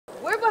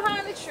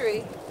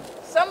street,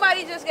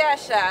 somebody just got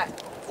shot,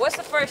 what's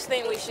the first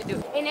thing we should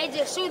do? And they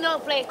just shooting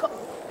up playing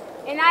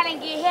and I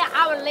didn't get hit,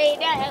 I would lay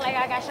down act like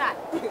I got shot.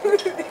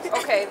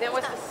 Okay, then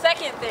what's the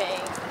second thing?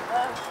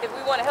 If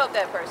we want to help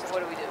that person,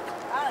 what do we do?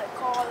 I'd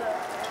call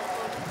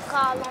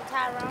on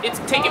Tyrone. It's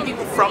taking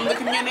people from the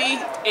community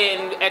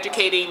and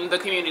educating the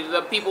community.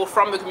 The people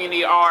from the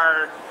community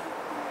are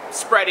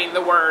spreading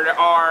the word,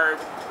 are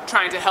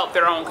trying to help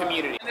their own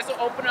community. And this will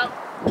open up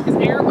his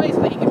airway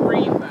so that he can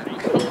breathe better. He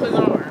can hold his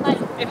arm. Like,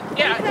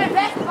 yeah.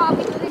 Basketball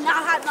people,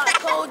 not hot, not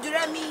cold. Do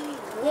that mean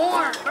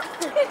warm?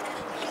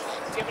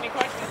 Do you have any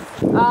questions?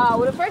 Well,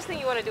 the first thing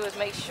you want to do is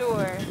make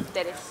sure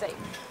that it's safe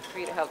for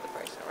you to help the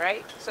person,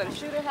 right? So the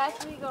shooter has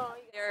to be gone.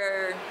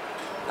 There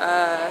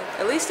are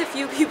at least a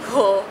few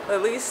people,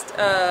 at least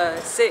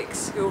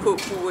 6, who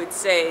would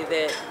say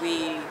that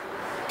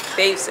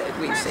they said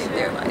we saved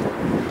their life.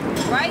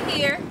 Right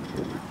here,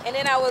 and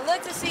then I would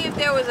look to see if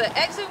there was an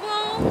exit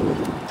wound,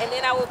 and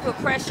then I would put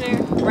pressure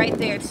right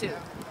there too.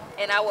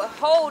 And I would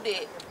hold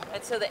it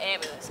until the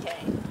ambulance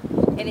came.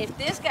 And if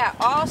this got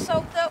all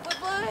soaked up with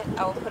blood,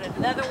 I would put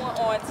another one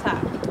on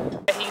top.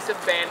 Adhesive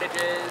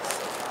bandages,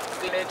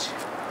 bandage,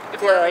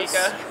 gloves,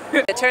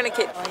 a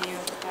tourniquet,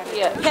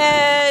 yeah,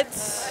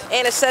 pads,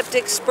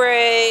 antiseptic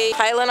spray,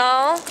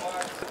 Tylenol,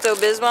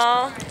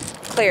 Pepto-Bismol,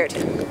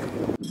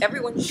 Claritin.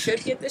 Everyone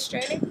should get this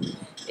training.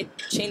 It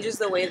changes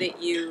the way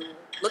that you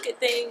look at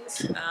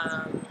things.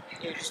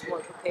 You're just more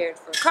prepared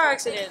for car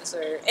accidents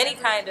or any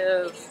kind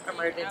of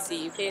emergency.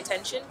 You pay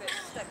attention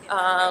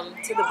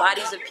to the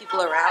bodies of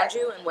people around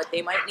you and what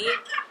they might need.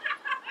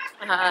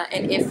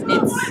 And if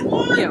it's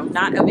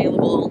not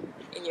available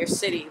in your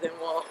city, then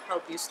we'll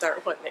help you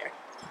start one there.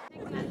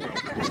 Well,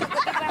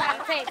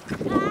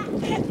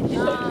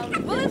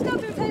 Well, let's go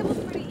through